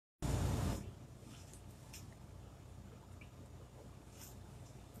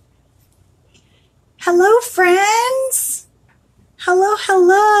Hello, friends. Hello,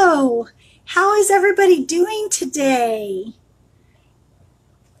 hello. How is everybody doing today?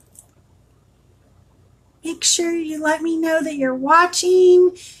 Make sure you let me know that you're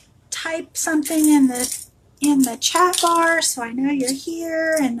watching. Type something in the chat bar so I know you're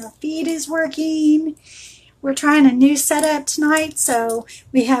here and the feed is working. We're trying a new setup tonight, so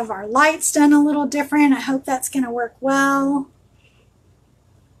we have our lights done a little different. I hope that's going to work well.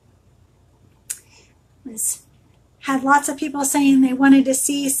 Had lots of people saying they wanted to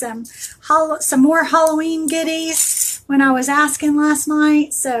see some more Halloween goodies when I was asking last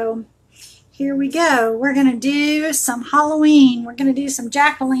night. So here we go. We're going to do some Halloween. We're going to do some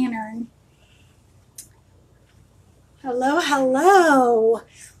jack-o'-lantern. Hello, hello.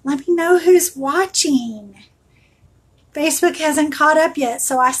 Let me know who's watching. Facebook hasn't caught up yet,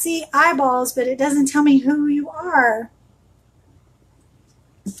 so I see eyeballs, but it doesn't tell me who you are.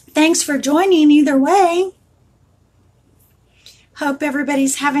 Thanks for joining either way. Hope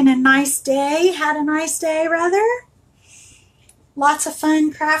everybody's having a nice day. Had a nice day, rather. Lots of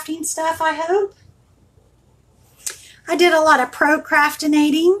fun crafting stuff, I hope. I did a lot of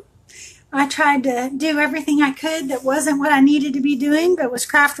procrastinating. I tried to do everything I could that wasn't what I needed to be doing, but was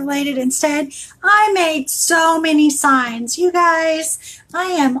craft related instead. I made so many signs. You guys, I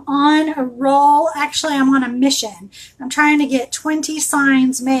am on a roll. Actually, I'm on a mission. I'm trying to get 20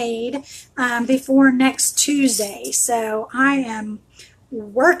 signs made before next Tuesday. So I am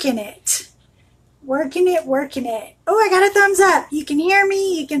working it. Working it. Oh, I got a thumbs up. You can hear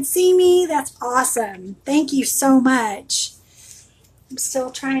me. You can see me. That's awesome. Thank you so much. I'm still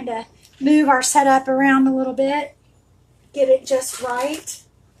trying to move our setup around a little bit. Get it just right.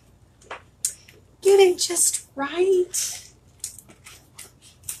 Get it just right.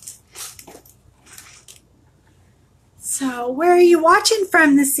 So, where are you watching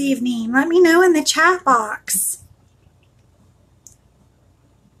from this evening? Let me know in the chat box.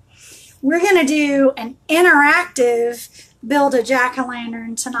 We're going to do an interactive build a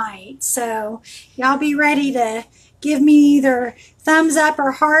jack-o'-lantern tonight. So, y'all be ready to give me either thumbs up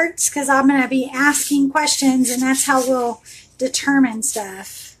or hearts, because I'm going to be asking questions, and that's how we'll determine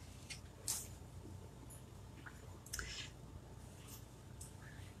stuff.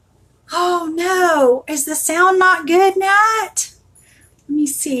 Oh no, is the sound not good, Nat? Let me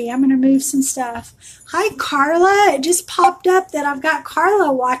see, I'm going to move some stuff. Hi Carla, it just popped up that I've got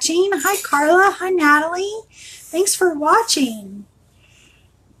Carla watching. Hi Carla, hi Natalie. Thanks for watching.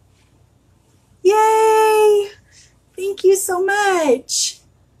 Yay! Thank you so much.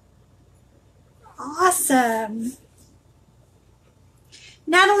 Awesome.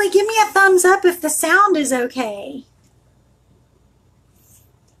 Natalie, give me a thumbs up if the sound is okay.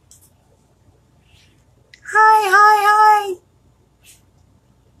 Hi.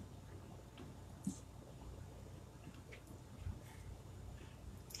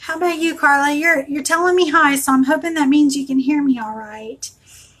 How about you, Carla? You're telling me hi, so I'm hoping that means you can hear me all right.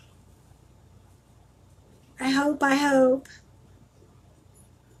 I hope.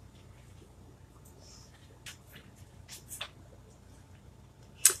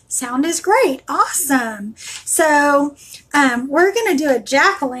 Sound is great. Awesome. So we're going to do a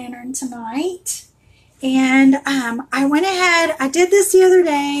jack-o'-lantern tonight. And I went ahead, I did this the other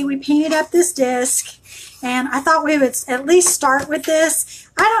day. We painted up this disc. And I thought we would at least start with this.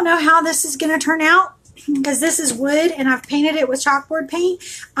 I don't know how this is going to turn out, because this is wood and I've painted it with chalkboard paint.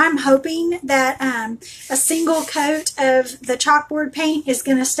 I'm hoping that a single coat of the chalkboard paint is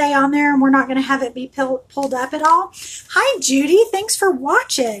going to stay on there and we're not going to have it be pulled up at all. Hi Judy, thanks for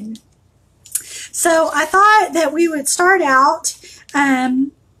watching. So I thought that we would start out,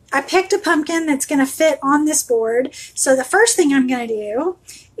 I picked a pumpkin that's going to fit on this board. So the first thing I'm going to do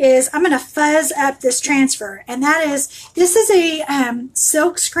is I'm going to fuzz up this transfer, and this is a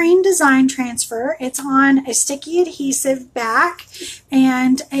silk screen design transfer. It's on a sticky adhesive back,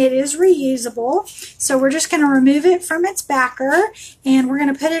 and it is reusable. So we're just going to remove it from its backer, and we're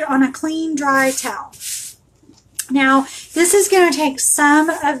going to put it on a clean, dry towel. Now, this is going to take some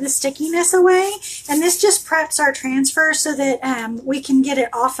of the stickiness away, and this just preps our transfer so that we can get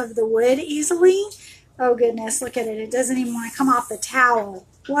it off of the wood easily. Oh goodness, look at it. It doesn't even want to come off the towel.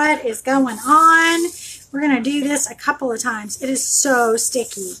 What is going on? We're going to do this a couple of times. It is so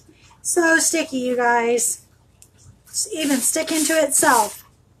sticky. So sticky, you guys. It's even sticking to itself.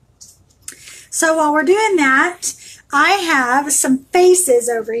 So while we're doing that, I have some faces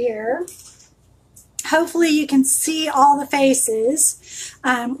over here. Hopefully you can see all the faces.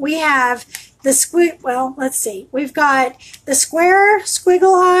 We have the let's see. We've got the square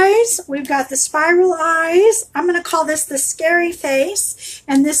squiggle eyes. eyes. We've got the spiral eyes. I'm going to call this the scary face,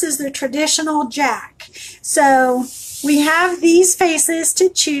 and this is the traditional Jack. So we have these faces to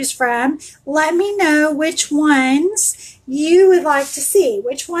choose from. Let me know which ones you would like to see.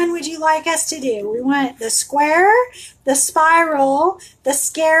 Which one would you like us to do? We want the square, the spiral, the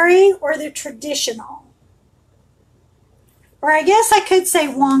scary, or the traditional? Or I guess I could say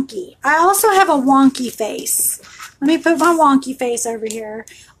wonky. I also have a wonky face. Let me put my wonky face over here.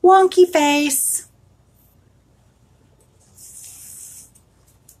 Wonky face.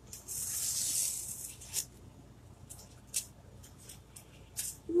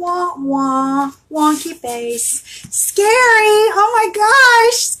 Wah, wah. Wonky face. Scary. Oh my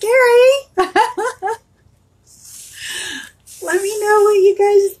gosh. Scary. Let me know what you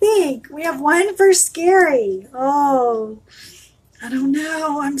guys think. We have one for scary. Oh, I don't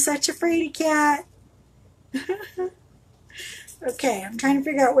know. I'm such a fraidy cat. Okay, I'm trying to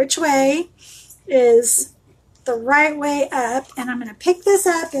figure out which way is the right way up, and I'm going to pick this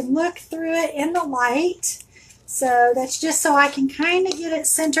up and look through it in the light. So that's just so I can kind of get it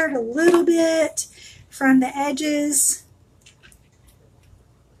centered a little bit from the edges.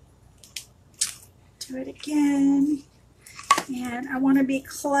 Do it again. And I want to be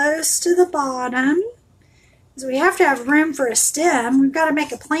close to the bottom, because we have to have room for a stem. We've got to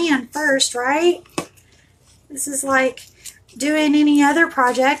make a plan first, right? This is like doing any other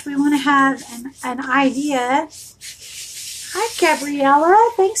project. We want to have an idea. Hi,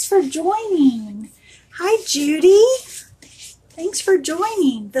 Gabriella. Thanks for joining. Hi, Judy. Thanks for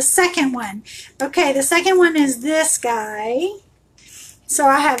joining. The second one. Okay, the second one is this guy. So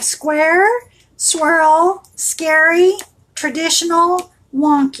I have square, swirl, scary, traditional,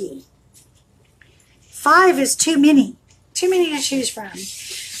 wonky. 5 is too many. Too many to choose from.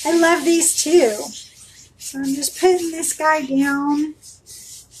 I love these too. So I'm just putting this guy down,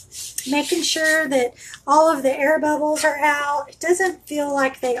 making sure that all of the air bubbles are out. It doesn't feel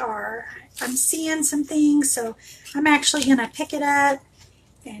like they are. I'm seeing some things, so I'm actually going to pick it up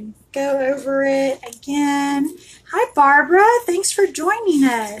and go over it again. Hi, Barbara. Thanks for joining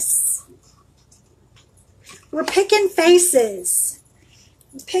us. We're picking faces.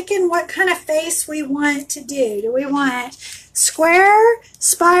 We're picking what kind of face we want to do. Do we want square,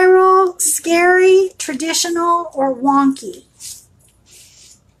 spiral, scary, traditional, or wonky?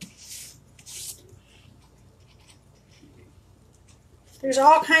 There's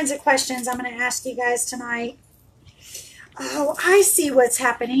all kinds of questions I'm going to ask you guys tonight. Oh, I see what's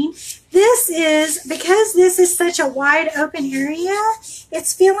happening. This is, because this is such a wide open area,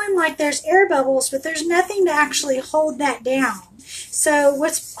 it's feeling like there's air bubbles, but there's nothing to actually hold that down. So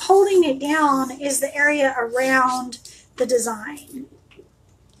what's holding it down is the area around the design.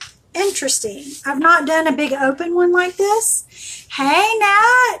 Interesting. I've not done a big open one like this. Hey,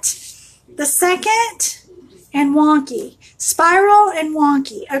 Nat. The second and wonky. Spiral and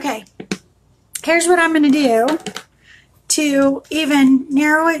wonky. Okay. Here's what I'm going to do to even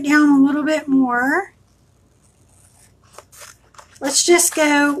narrow it down a little bit more. Let's just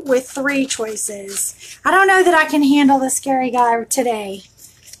go with 3 choices. I don't know that I can handle the scary guy today.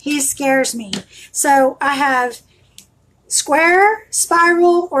 He scares me. So I have square,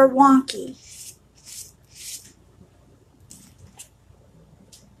 spiral, or wonky.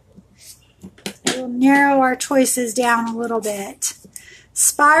 We'll narrow our choices down a little bit.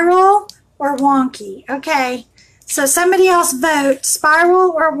 Spiral or wonky. Okay, so somebody else vote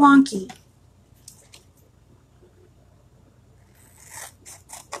spiral or wonky.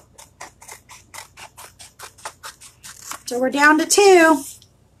 So we're down to 2.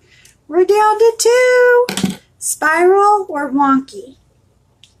 We're down to 2. Spiral or wonky?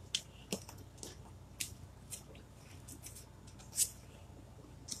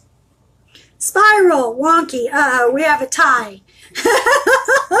 Spiral, wonky. Uh-oh, we have a tie.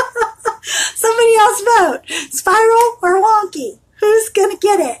 Somebody else vote. Spiral or wonky? Who's going to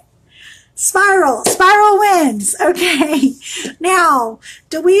get it? Spiral. Spiral wins. Okay. Now,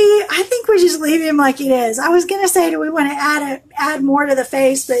 I think we just leave him like it is. I was going to say, do we want to add more to the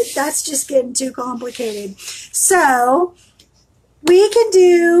face, but that's just getting too complicated. So, we can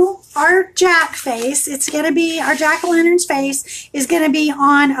do our Jack face. It's going to be, our jack-o'-lantern's face is going to be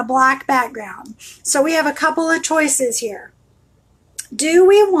on a black background. So we have a couple of choices here. Do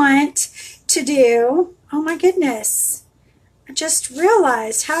we want to do, oh my goodness, I just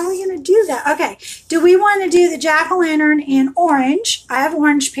realized, how are we going to do that? Okay, do we want to do the jack-o'-lantern in orange? I have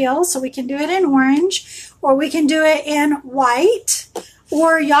orange peel, so we can do it in orange, or we can do it in white,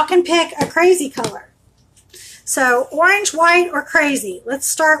 or y'all can pick a crazy color. So orange, white, or crazy. Let's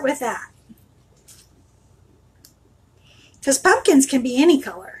start with that. Because pumpkins can be any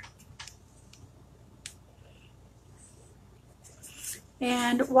color.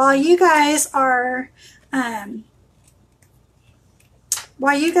 And while you guys are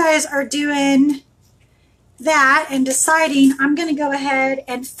doing that and deciding, I'm going to go ahead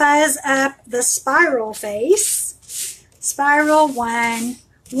and fuzz up the spiral face. Spiral 1,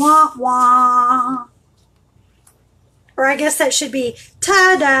 wah wah. Or I guess that should be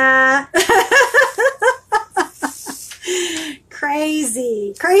ta-da.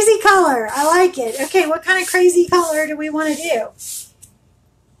 Crazy. Crazy color. I like it. Okay, what kind of crazy color do we want to do?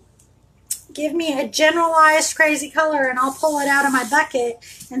 Give me a generalized crazy color and I'll pull it out of my bucket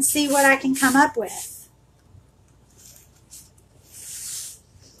and see what I can come up with.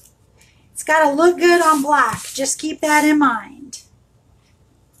 It's got to look good on black. Just keep that in mind.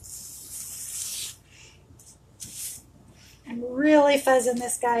 I'm really fuzzing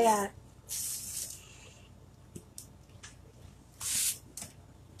this guy up.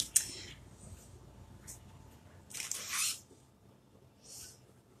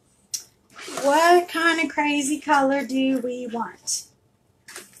 What kind of crazy color do we want?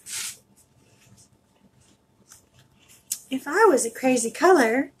 If I was a crazy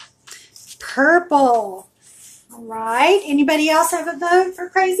color, purple. All right. Anybody else have a vote for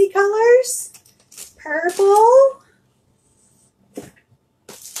crazy colors? Purple.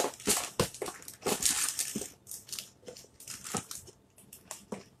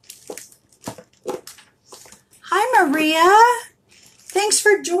 Hi, Maria. Thanks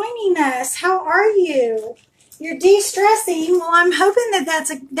for joining us. How are you? You're de-stressing. Well, I'm hoping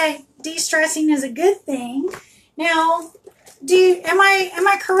that de-stressing is a good thing. Now, am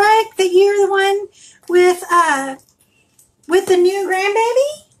I correct that you're the one with the new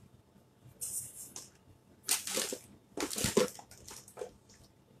grandbaby?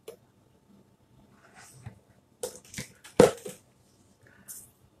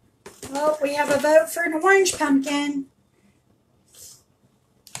 Well, we have a vote for an orange pumpkin.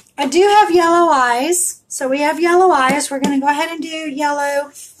 I do have yellow eyes, so we have yellow eyes. We're going to go ahead and do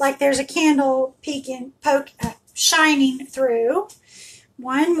yellow like there's a candle shining through.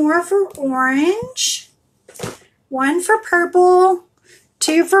 One more for orange, one for purple,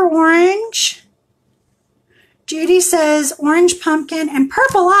 two for orange. Judy says orange pumpkin and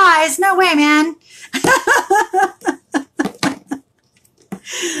purple eyes. No way, man.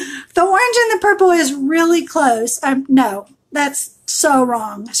 The orange and the purple is really close. No, that's so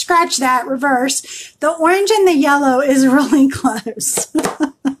wrong. Scratch that, reverse. The orange and the yellow is really close.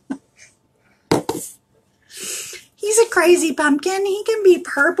 He's a crazy pumpkin. He can be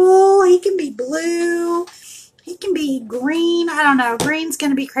purple. He can be blue. He can be green. I don't know. Green's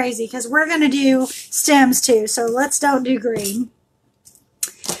going to be crazy because we're going to do stems too. So let's don't do green.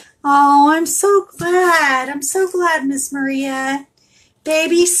 Oh, I'm so glad. I'm so glad, Miss Maria.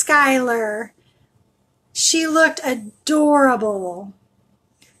 Baby Skylar. She looked adorable.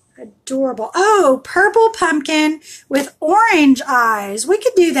 Adorable. Oh, purple pumpkin with orange eyes. We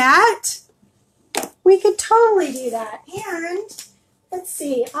could do that. We could totally do that. And let's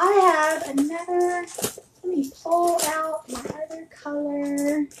see. I have another. Let me pull out my other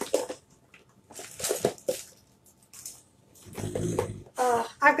color.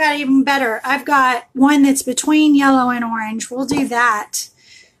 I've got even better. I've got one that's between yellow and orange. We'll do that.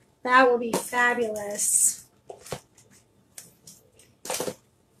 That will be fabulous.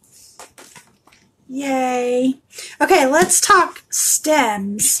 Yay. Okay, let's talk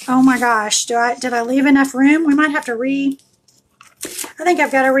stems. Oh my gosh, did I leave enough room? We might have to I think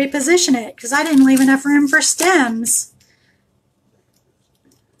I've got to reposition it because I didn't leave enough room for stems.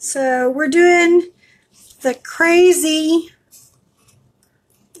 So we're doing the crazy.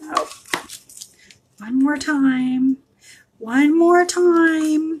 Oh, one more time. One more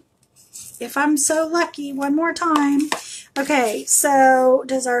time. If I'm so lucky, one more time. Okay, so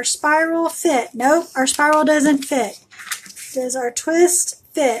does our spiral fit? Nope, our spiral doesn't fit. Does our twist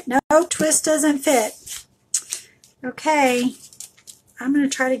fit? Nope, twist doesn't fit. Okay, I'm going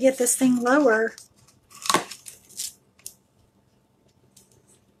to try to get this thing lower.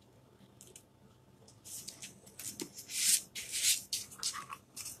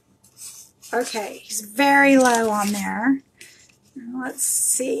 Okay, he's very low on there. Let's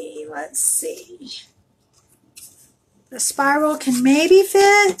see, let's see. The spiral can maybe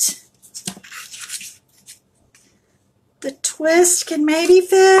fit. The twist can maybe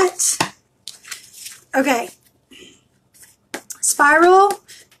fit. Okay. Spiral,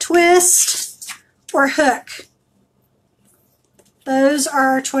 twist, or hook. Those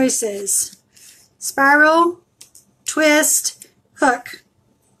are our choices. Spiral, twist, hook.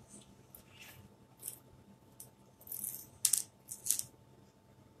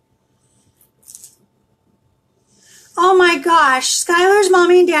 Oh my my gosh, Skylar's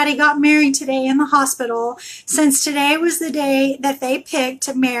mommy and daddy got married today in the hospital since today was the day that they picked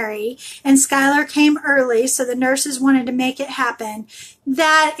to marry, and Skylar came early, so the nurses wanted to make it happen.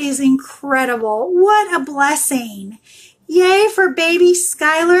 That is incredible. What a blessing. Yay for baby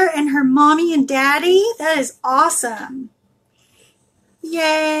Skylar and her mommy and daddy. That is awesome.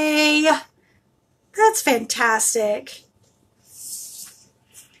 Yay. That's fantastic.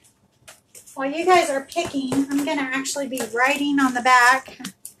 While you guys are picking, I'm going to actually be writing on the back.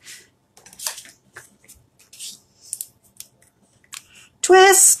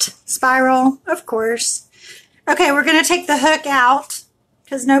 Twist, spiral, of course. Okay, we're going to take the hook out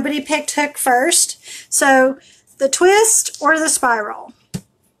because nobody picked hook first. So the twist or the spiral.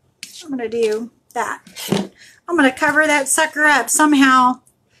 I'm going to do that. I'm going to cover that sucker up somehow.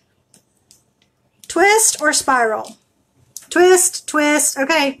 Twist or spiral? Twist, twist.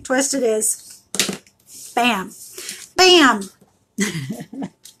 Okay, twist it is. Bam. Bam.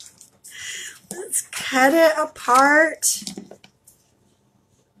 Let's cut it apart.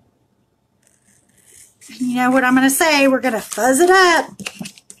 You know what I'm going to say? We're going to fuzz it up.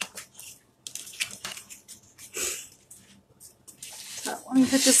 So let me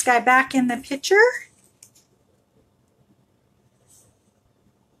put this guy back in the picture.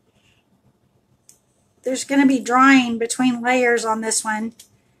 There's going to be drawing between layers on this one.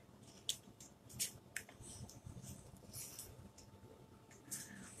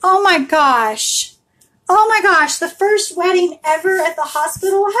 Oh my gosh. Oh my gosh, the first wedding ever at the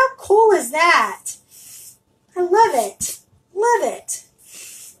hospital. How cool is that? I love it. Love it.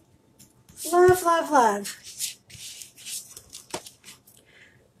 Love, love, love.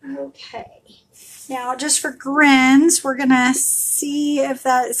 Okay. Now, just for grins, we're going to see if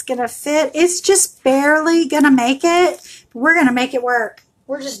that is going to fit. It's just barely going to make it, but we're going to make it work.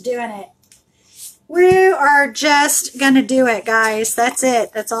 We're just doing it. We are just going to do it, guys. That's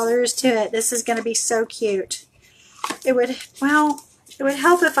it. That's all there is to it. This is going to be so cute. It would, well, it would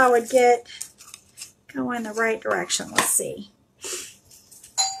help if I would go in the right direction. Let's see.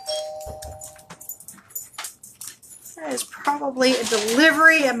 That is probably a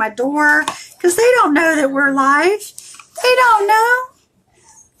delivery at my door because they don't know that we're live. They don't know.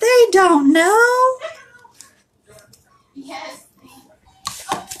 They don't know. Yes.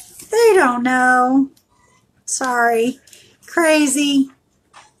 They don't know. Sorry. Crazy.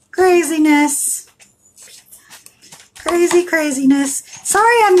 Craziness. Crazy craziness.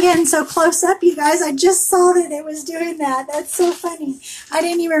 Sorry I'm getting so close up, you guys. I just saw that it was doing that. That's so funny. I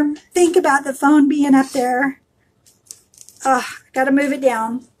didn't even think about the phone being up there. Ugh, gotta move it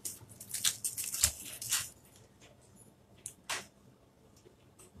down.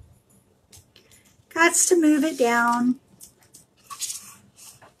 Gots to move it down.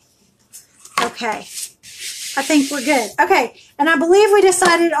 Okay. I think we're good. Okay, and I believe we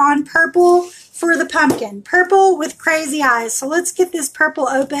decided on purple for the pumpkin. Purple with crazy eyes. So let's get this purple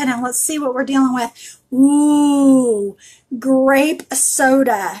open and let's see what we're dealing with. Ooh, grape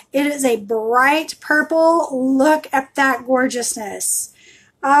soda. It is a bright purple. Look at that gorgeousness.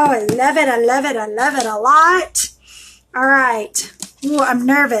 Oh, I love it. I love it. I love it a lot. All right. Ooh, I'm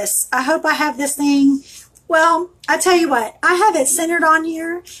nervous. I hope I have this thing. Well, I tell you what, I have it centered on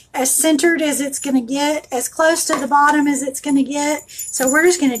here, as centered as it's going to get, as close to the bottom as it's going to get. So we're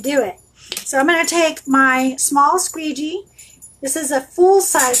just going to do it. So I'm going to take my small squeegee. This is a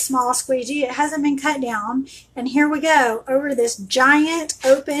full-size small squeegee. It hasn't been cut down. And here we go over this giant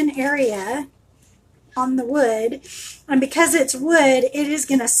open area on the wood. And because it's wood, it is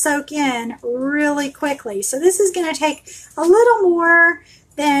going to soak in really quickly. So this is going to take a little more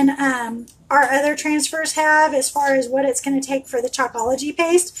than our other transfers have as far as what it's going to take for the Chalkology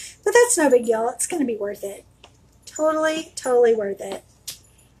paste. But that's no big deal. It's going to be worth it. Totally, totally worth it.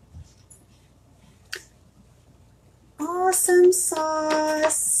 Awesome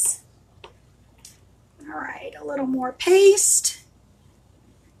sauce. All right, a little more paste.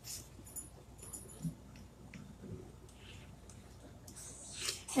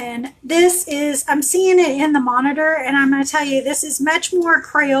 And this is, I'm seeing it in the monitor, and I'm going to tell you, this is much more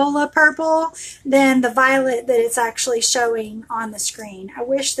Crayola purple than the violet that it's actually showing on the screen. I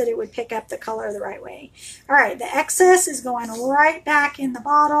wish that it would pick up the color the right way. All right, the excess is going right back in the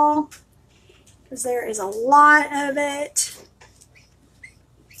bottle because there is a lot of it.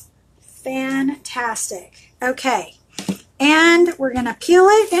 Fantastic. Okay, and we're going to peel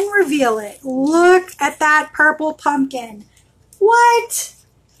it and reveal it. Look at that purple pumpkin. What?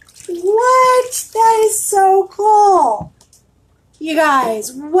 What? That is so cool. You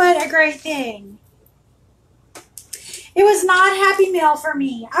guys, what a great thing. It was not Happy Meal for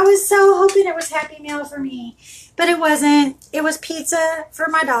me. I was so hoping it was Happy Meal for me, but it wasn't. It was pizza for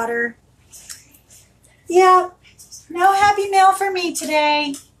my daughter. Yeah, no Happy Meal for me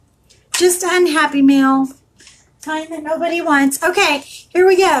today. Just unhappy meal. Kind that nobody wants. Okay, here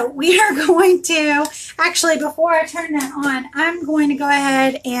we go. We are going to, actually, before I turn that on, I'm going to go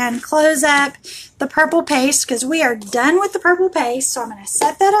ahead and close up the purple paste because we are done with the purple paste. So I'm going to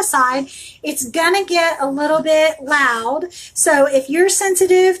set that aside. It's going to get a little bit loud. So if you're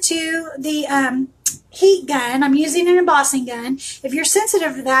sensitive to the heat gun, I'm using an embossing gun. If you're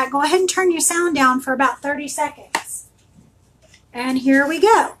sensitive to that, go ahead and turn your sound down for about 30 seconds. And here we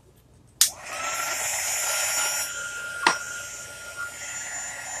go.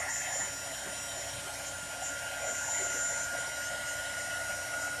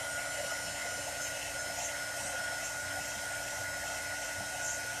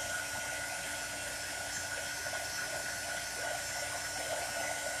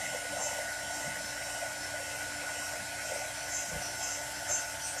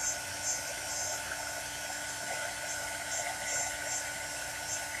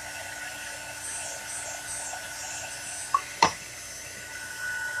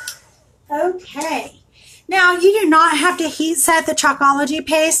 Okay, now you do not have to heat set the Chalkology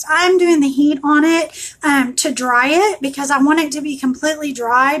paste. I'm doing the heat on it to dry it because I want it to be completely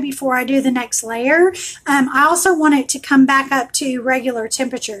dry before I do the next layer. I also want it to come back up to regular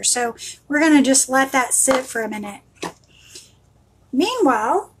temperature, so we're going to just let that sit for a minute.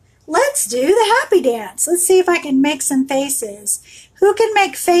 Meanwhile, let's do the happy dance. Let's see if I can make some faces. Who can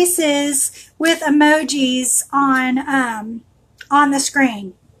make faces with emojis on the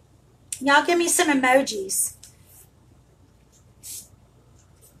screen? Y'all give me some emojis.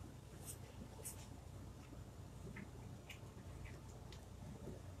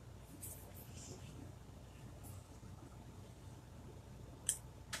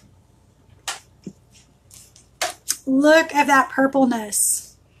 Look at that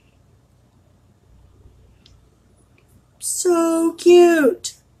purpleness. So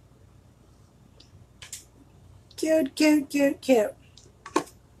cute. Cute, cute, cute, cute.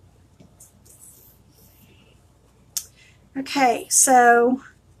 Okay, so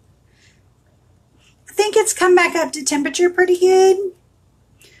I think it's come back up to temperature pretty good.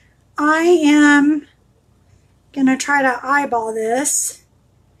 I am going to try to eyeball this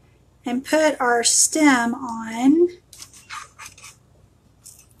and put our stem on.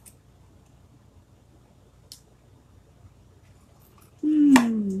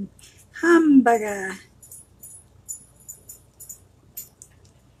 Hamburger.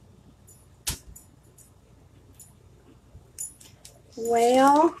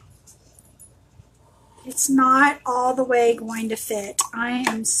 Well, it's not all the way going to fit. I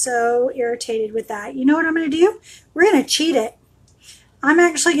am so irritated with that. You know what I'm going to do? We're going to cheat it. I'm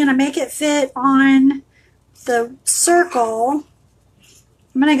actually going to make it fit on the circle.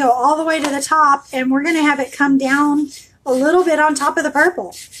 I'm going to go all the way to the top, and we're going to have it come down a little bit on top of the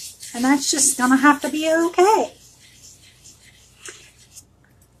purple. And that's just going to have to be okay.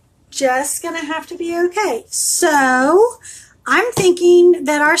 Just going to have to be okay. So I'm thinking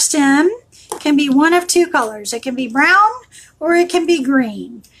that our stem can be one of two colors. It can be brown or it can be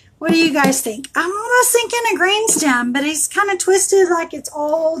green. What do you guys think? I'm almost thinking a green stem, but he's kind of twisted like it's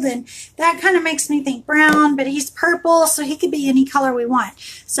old, and that kind of makes me think brown, but he's purple, so he could be any color we want.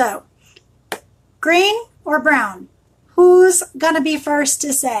 So, green or brown? Who's going to be first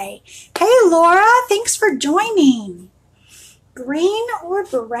to say? Hey, Laura, thanks for joining. Green or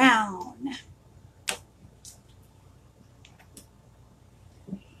brown?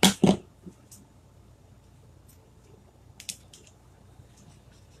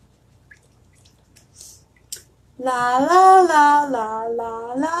 La la la la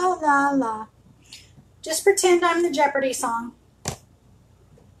la la la la. Just pretend I'm the Jeopardy song.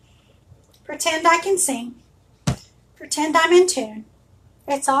 Pretend I can sing. Pretend I'm in tune.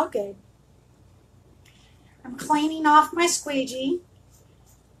 It's all good. I'm cleaning off my squeegee.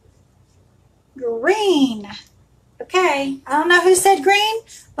 Green. Okay, I don't know who said green,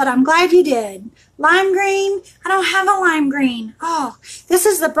 but I'm glad you did. Lime green. I don't have a lime green. Oh, this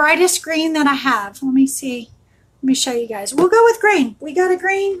is the brightest green that I have. Let me see. Let me show you guys. We'll go with green. We got a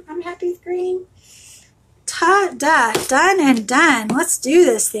green. I'm happy with green. Ta-da. Done and done. Let's do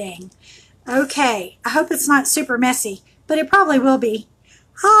this thing. Okay. I hope it's not super messy, but it probably will be.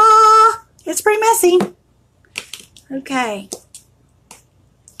 Ah, it's pretty messy. Okay.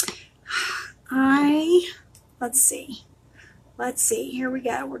 Let's see. Here we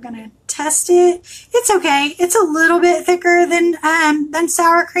go. We're going to test it. It's okay. It's a little bit thicker than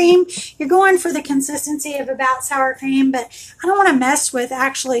sour cream. You're going for the consistency of about sour cream, but I don't want to mess with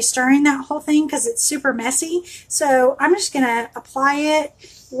actually stirring that whole thing because it's super messy. So I'm just going to apply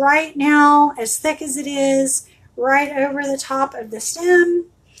it right now, as thick as it is, right over the top of the stem,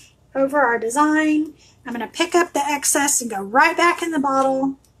 over our design. I'm going to pick up the excess and go right back in the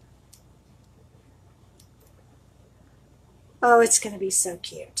bottle. Oh, it's going to be so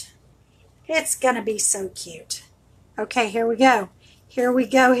cute. It's going to be so cute. Okay, here we go. Here we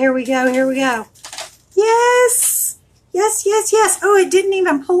go, here we go, here we go. Yes! Yes, yes, yes. Oh, it didn't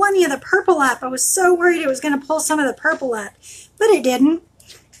even pull any of the purple up. I was so worried it was going to pull some of the purple up, but it didn't.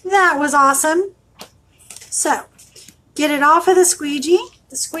 That was awesome. So, get it off of the squeegee.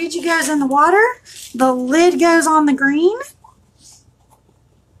 The squeegee goes in the water. The lid goes on the green.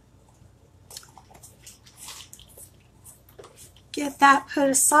 Get that put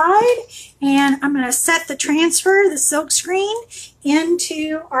aside, and I'm going to set the transfer, the silk screen,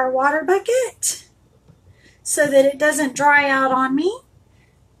 into our water bucket so that it doesn't dry out on me.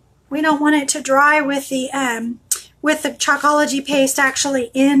 We don't want it to dry with the Chalkology paste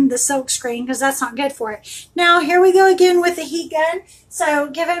actually in the silk screen because that's not good for it. Now here we go again with the heat gun. So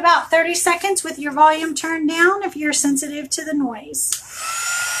give it about 30 seconds with your volume turned down if you're sensitive to the noise.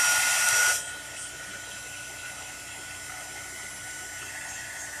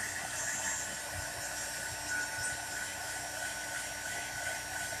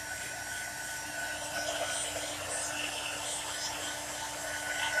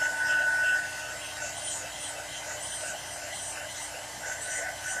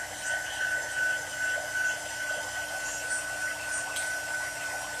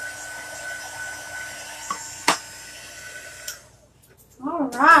 All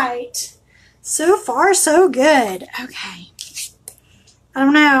right, so far so good. Okay, I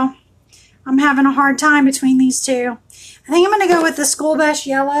don't know. I'm having a hard time between these two. I think I'm going to go with the school bus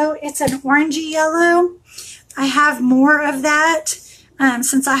yellow. It's an orangey yellow. I have more of that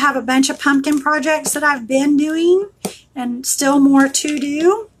since I have a bunch of pumpkin projects that I've been doing and still more to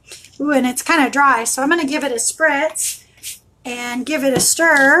do. Ooh, and it's kind of dry, so I'm going to give it a spritz and give it a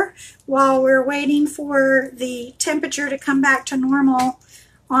stir while we're waiting for the temperature to come back to normal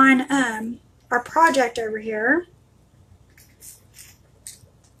on our project over here.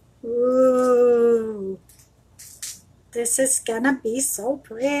 Ooh, this is gonna be so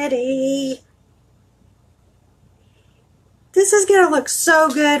pretty. This is gonna look so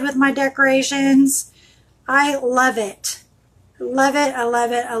good with my decorations. I love it. I love it, I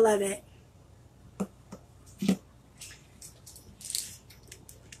love it, I love it.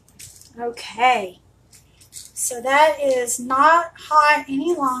 Okay, so that is not hot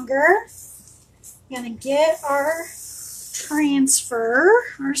any longer. I'm going to get our transfer,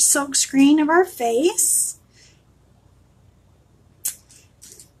 our silk screen of our face.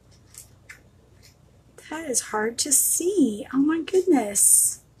 That is hard to see. Oh my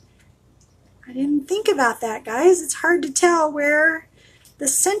goodness. I didn't think about that, guys. It's hard to tell where the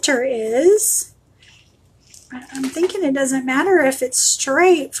center is. I'm thinking it doesn't matter if it's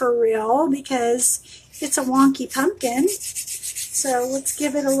straight for real because it's a wonky pumpkin. So let's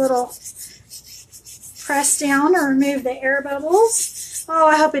give it a little press down or remove the air bubbles. Oh,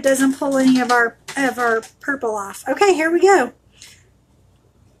 I hope it doesn't pull any of our purple off. Okay, here we go.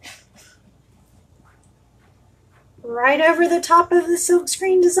 Right over the top of the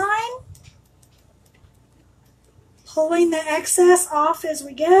silkscreen design. Pulling the excess off as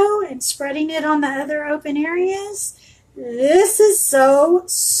we go and spreading it on the other open areas. This is so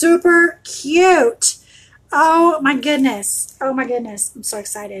super cute. Oh my goodness. Oh my goodness. I'm so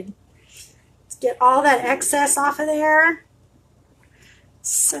excited. Let's get all that excess off of there.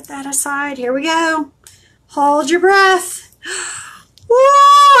 Set that aside. Here we go. Hold your breath. Woo!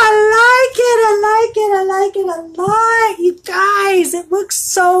 I like it. I like it. I like it a lot. You guys, it looks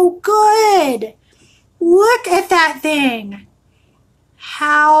so good. Look at that thing.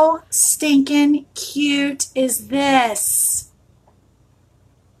 How stinking cute is this?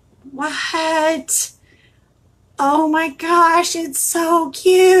 What? Oh my gosh, it's so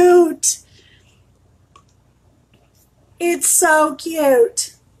cute. It's so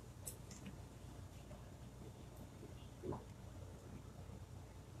cute.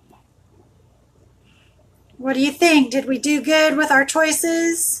 What do you think? Did we do good with our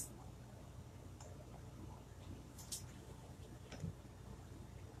choices?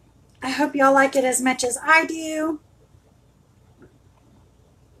 I hope y'all like it as much as I do.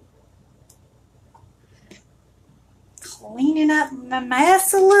 Cleaning up my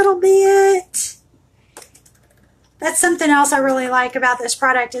mess a little bit. That's something else I really like about this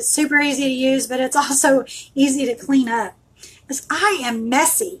product. It's super easy to use, but it's also easy to clean up. Because I am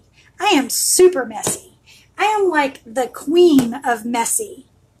messy. I am super messy. I am like the queen of messy.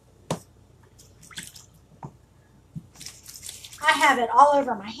 I have it all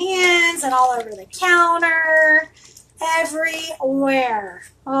over my hands and all over the counter, everywhere.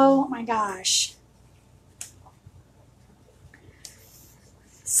 Oh my gosh.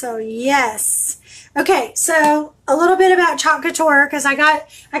 So yes. Okay, so a little bit about Chalk Couture, because I got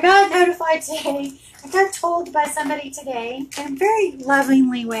notified today. I got told by somebody today in a very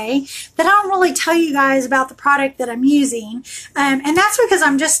lovingly way that I don't really tell you guys about the product that I'm using. And that's because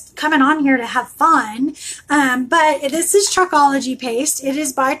I'm just coming on here to have fun. But this is Chalkology paste. It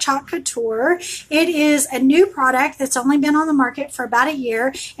is by Chalk Couture. It is a new product that's only been on the market for about a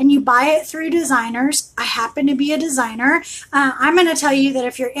year, and you buy it through designers. I happen to be a designer. I'm going to tell you that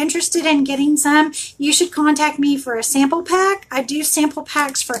if you're interested in getting some, you should contact me for a sample pack. I do sample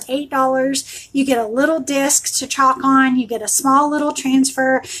packs for $8. You get a little disc to chalk on. You get a small little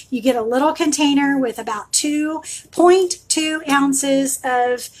transfer. You get a little container with about 2.2 ounces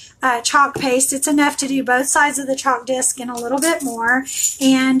of chalk paste. It's enough to do both sides of the chalk disc and a little bit more.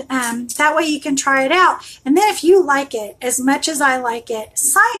 And that way you can try it out. And then if you like it as much as I like it,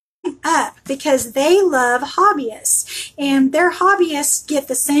 sign up, because they love hobbyists, and their hobbyists get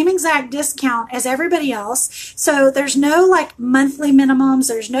the same exact discount as everybody else. So there's no like monthly minimums.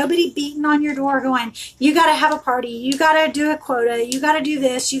 There's nobody beating on your door going, you got to have a party, you got to do a quota, you got to do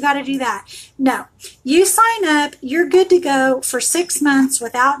this, you got to do that. No, you sign up, you're good to go for 6 months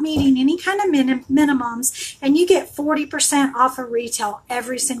without meeting any kind of minimums, and you get 40% off of retail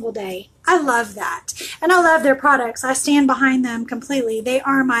every single day. I love that. And I love their products. I stand behind them completely. They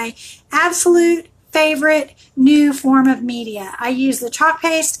are my absolute favorite new form of media. I use the chalk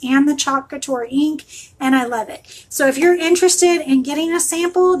paste and the Chalk Couture ink, and I love it. So if you're interested in getting a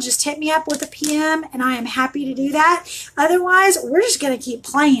sample, just hit me up with a PM, and I am happy to do that. Otherwise, we're just going to keep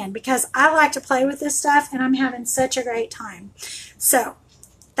playing, because I like to play with this stuff, and I'm having such a great time. So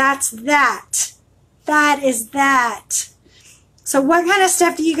that's that. That is that. So what kind of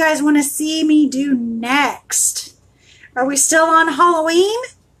stuff do you guys want to see me do next? Are we still on Halloween?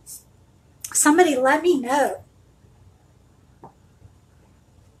 Somebody let me know.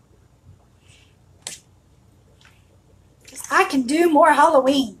 I can do more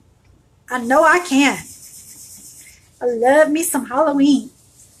Halloween. I know I can. I love me some Halloween.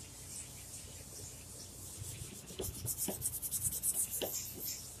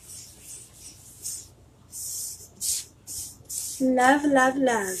 Love, love,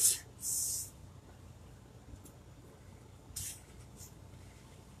 love.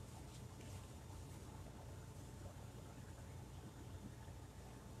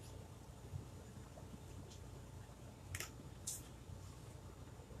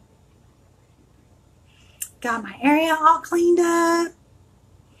 Got my area all cleaned up.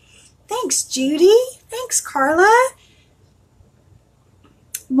 Thanks, Judy. Thanks, Carla.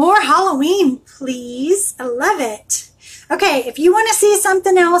 More Halloween, please. I love it. Okay, if you want to see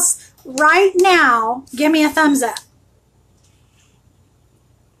something else right now, give me a thumbs up.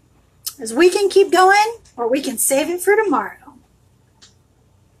 As we can keep going, or we can save it for tomorrow.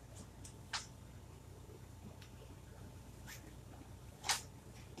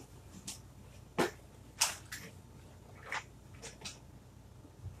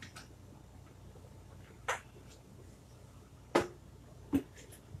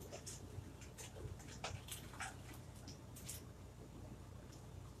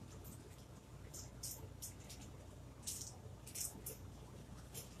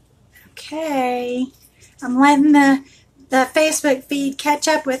 Okay, I'm letting the Facebook feed catch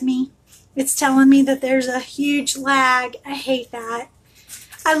up with me. It's telling me that there's a huge lag. I hate that.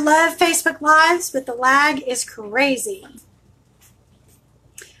 I love Facebook Lives, but the lag is crazy.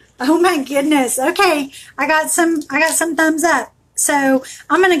 Oh my goodness. Okay, I got some thumbs up. So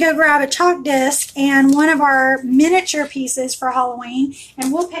I'm going to go grab a chalk disc and one of our miniature pieces for Halloween,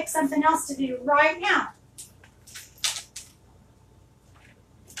 and we'll pick something else to do right now.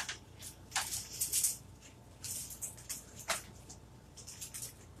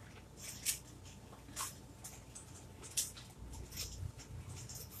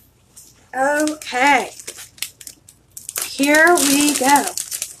 Okay, here we go.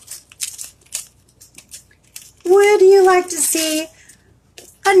 Would you like to see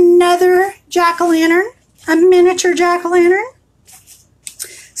another jack-o'-lantern, a miniature jack-o'-lantern,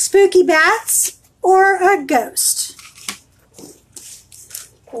 spooky bats, or a ghost?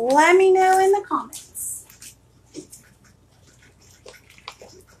 Let me know in the comments.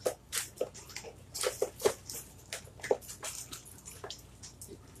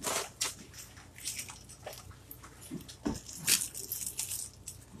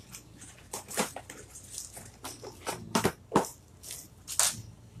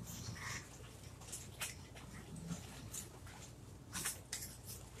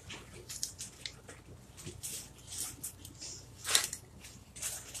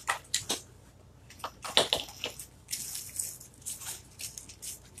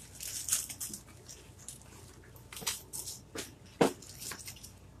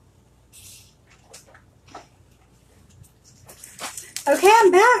 Okay,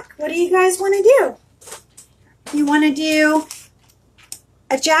 I'm back. What do you guys want to do? You want to do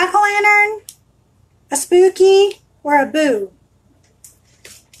a jack-o'-lantern, a spooky, or a boo?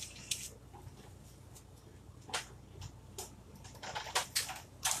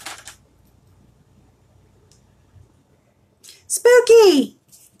 Spooky!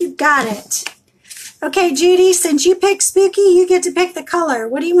 You got it. Okay, Judy, since you picked spooky, you get to pick the color.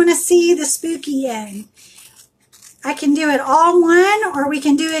 What do you want to see the spooky in? I can do it all one, or we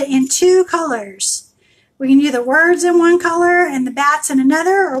can do it in two colors. We can do the words in one color and the bats in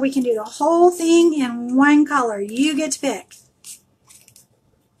another, or we can do the whole thing in one color. You get to pick.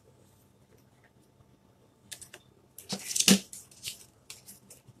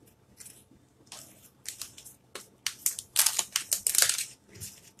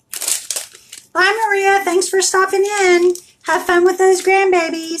 Bye, Maria. Thanks for stopping in. Have fun with those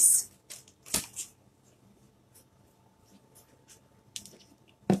grandbabies.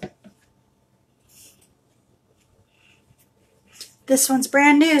 This one's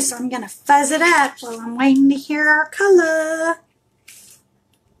brand new, so I'm going to fuzz it up while I'm waiting to hear our color.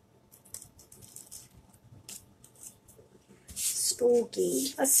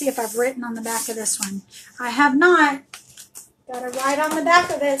 Spooky. Let's see if I've written on the back of this one. I have not. Got to write on the back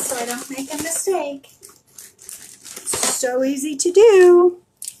of it so I don't make a mistake. So easy to do.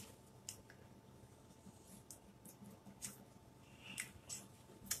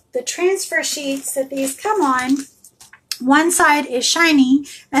 The transfer sheets that these come on, one side is shiny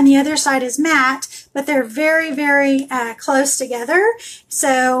and the other side is matte, but they're very, very close together.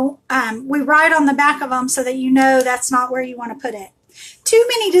 So we write on the back of them so that you know that's not where you want to put it. Too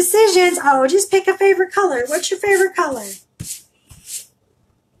many decisions. Oh, just pick a favorite color. What's your favorite color?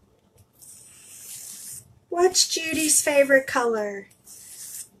 What's Judy's favorite color?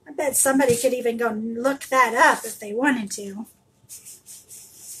 I bet somebody could even go look that up if they wanted to.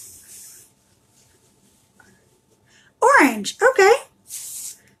 Orange. Okay.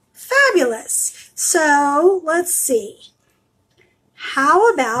 Fabulous. So let's see.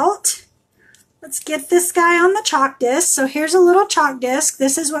 How about, let's get this guy on the chalk disc. So here's a little chalk disc.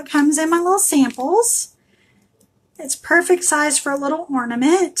 This is what comes in my little samples. It's perfect size for a little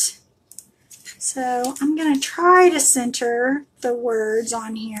ornament. So I'm going to try to center the words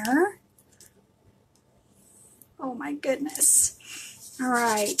on here. Oh my goodness. All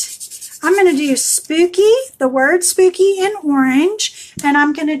right. I'm going to do spooky, the word spooky in orange, and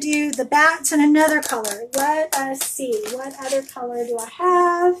I'm going to do the bats in another color. Let us see. What other color do I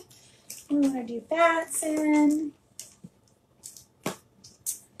have? We want to do bats in.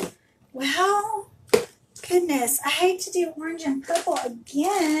 Well, goodness, I hate to do orange and purple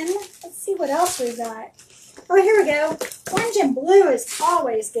again. Let's see what else we got. Oh, here we go. Orange and blue is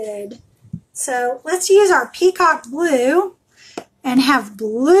always good. So let's use our peacock blue and have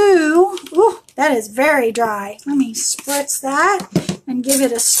blue. Ooh, that is very dry. Let me spritz that and give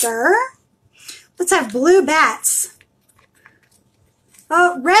it a stir. Let's have blue bats.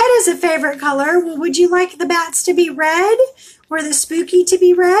 Oh, red is a favorite color. Well, would you like the bats to be red or the spooky to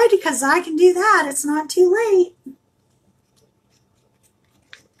be red? Because I can do that. It's not too late.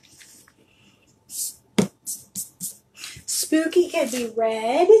 Spooky could be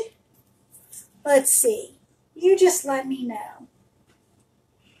red. Let's see. You just let me know.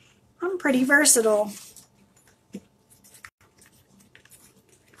 I'm pretty versatile.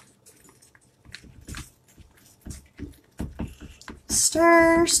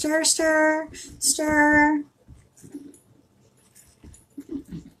 Stir, stir, stir, stir.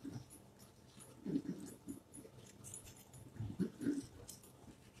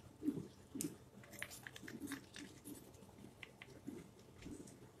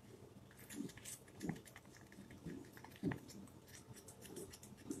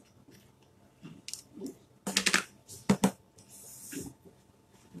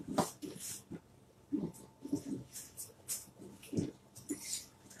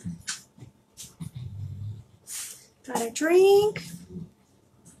 Got a drink.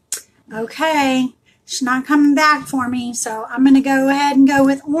 Okay, she's not coming back for me, so I'm going to go ahead and go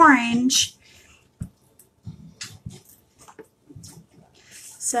with orange.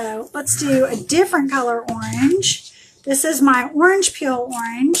 So let's do a different color orange. This is my orange peel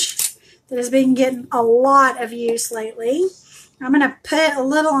orange that has been getting a lot of use lately. I'm going to put a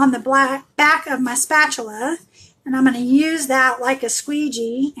little on the back of my spatula, and I'm going to use that like a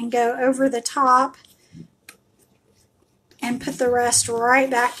squeegee and go over the top and put the rest right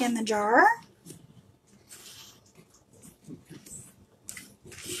back in the jar.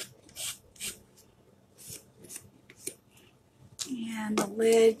 And the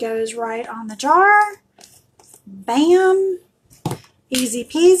lid goes right on the jar. Bam. Easy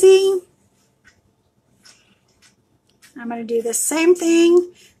peasy. I'm going to do the same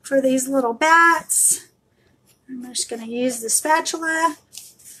thing for these little bats. I'm just going to use the spatula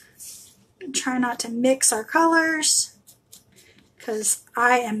and try not to mix our colors because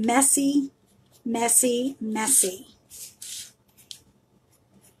I am messy, messy, messy.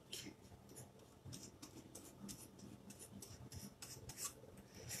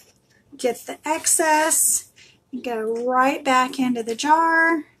 Get the excess and go right back into the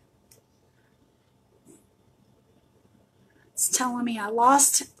jar. It's telling me I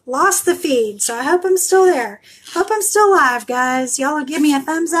lost the feed, so I hope I'm still there. Hope I'm still live, guys. Y'all will give me a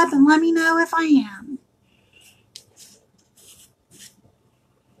thumbs up and let me know if I am.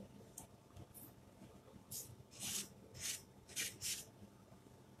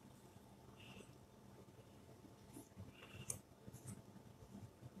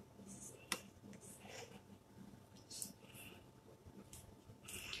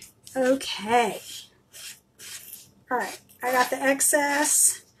 Okay. All right. I got the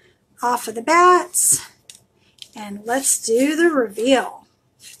excess off of the bats, and let's do the reveal.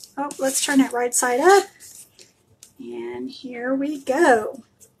 Oh, let's turn it right side up, and here we go.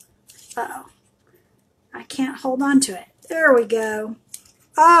 Uh-oh, I can't hold on to it. There we go.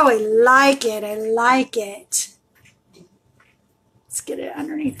 Oh, I like it. I like it. Let's get it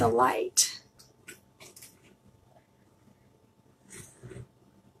underneath the light.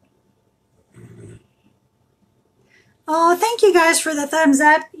 Oh, thank you guys for the thumbs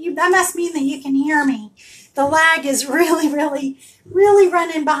up. That must mean that you can hear me. The lag is really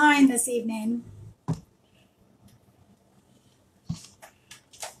running behind this evening.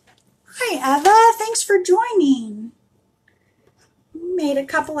 Hi, Eva. Thanks for joining. We made a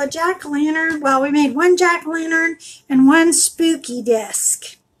couple of jack-o'-lantern. Well, we made one jack-o'-lantern and one spooky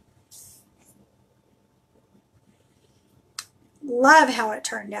disc. Love how it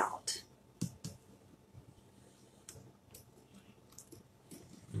turned out.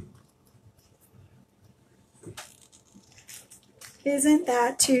 Isn't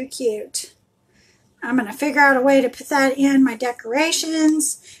that too cute? I'm going to figure out a way to put that in my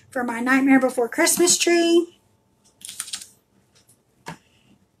decorations for my Nightmare Before Christmas tree.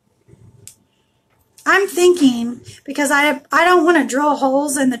 I'm thinking, because I don't want to drill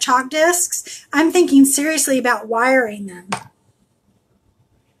holes in the chalk discs, I'm thinking seriously about wiring them.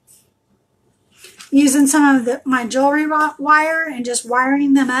 Using some of my jewelry wire and just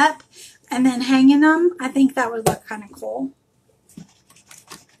wiring them up and then hanging them. I think that would look kind of cool.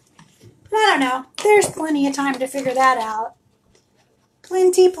 I don't know. There's plenty of time to figure that out.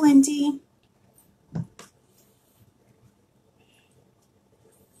 Plenty.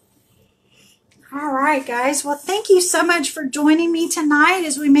 All right, guys. Well, thank you so much for joining me tonight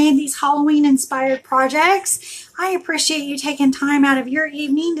as we made these Halloween-inspired projects. I appreciate you taking time out of your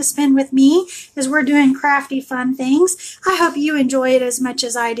evening to spend with me as we're doing crafty, fun things. I hope you enjoy it as much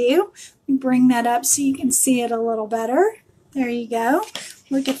as I do. Let me bring that up so you can see it a little better. There you go.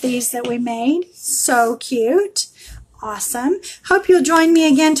 Look at these that we made. So cute. Awesome. Hope you'll join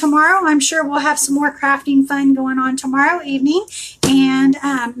me again tomorrow. I'm sure we'll have some more crafting fun going on tomorrow evening, and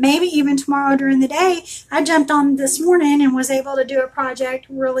maybe even tomorrow during the day. I jumped on this morning and was able to do a project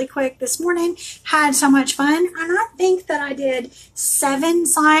really quick this morning. Had so much fun, and I think that I did 7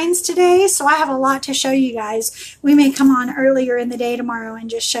 signs today, so I have a lot to show you guys. We may come on earlier in the day tomorrow and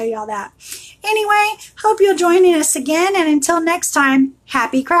just show y'all that. Anyway, hope you'll join us again, and until next time,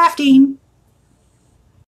 happy crafting!